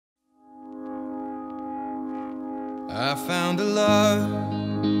I found a love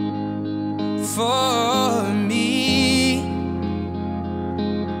for me.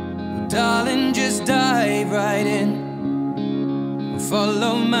 Well, darling, just dive right in,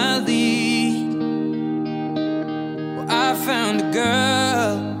 follow my lead. Well, I found a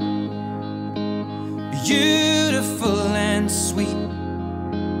girl, beautiful and sweet.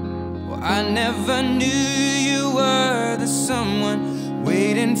 Well, I never knew you were the someone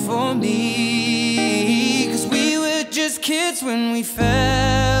waiting for me. 'Cause we were just kids when we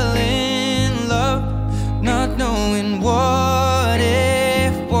fell in love, not knowing what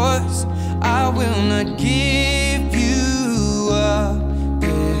it was. I will not give you up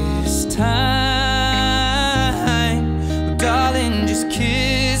this time. Oh, darling, just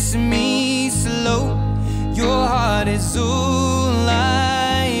kiss me slow. Your heart is all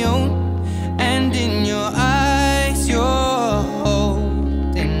I own, and in your eyes you're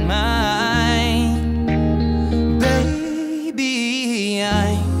holding mine. Baby,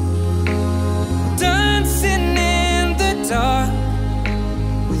 I'm dancing in the dark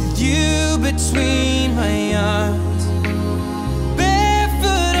with you between my arms,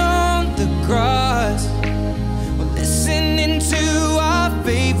 barefoot on the grass. We're listening to our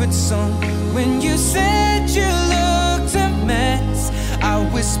favorite song. When you said you looked a mess, I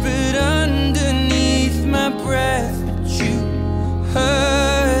whispered underneath my breath, but you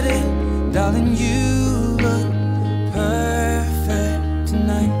heard it. Darling, you look perfect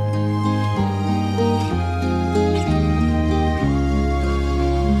tonight.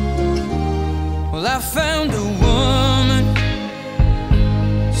 Well, I found a woman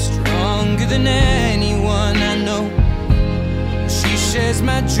stronger than anyone I know. She shares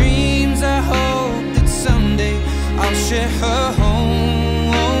my dreams. I hope that someday I'll share her home.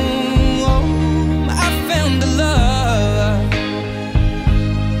 I found a love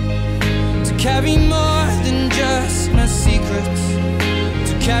to carry more than just my secrets,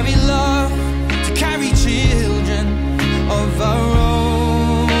 to carry love, to carry children of our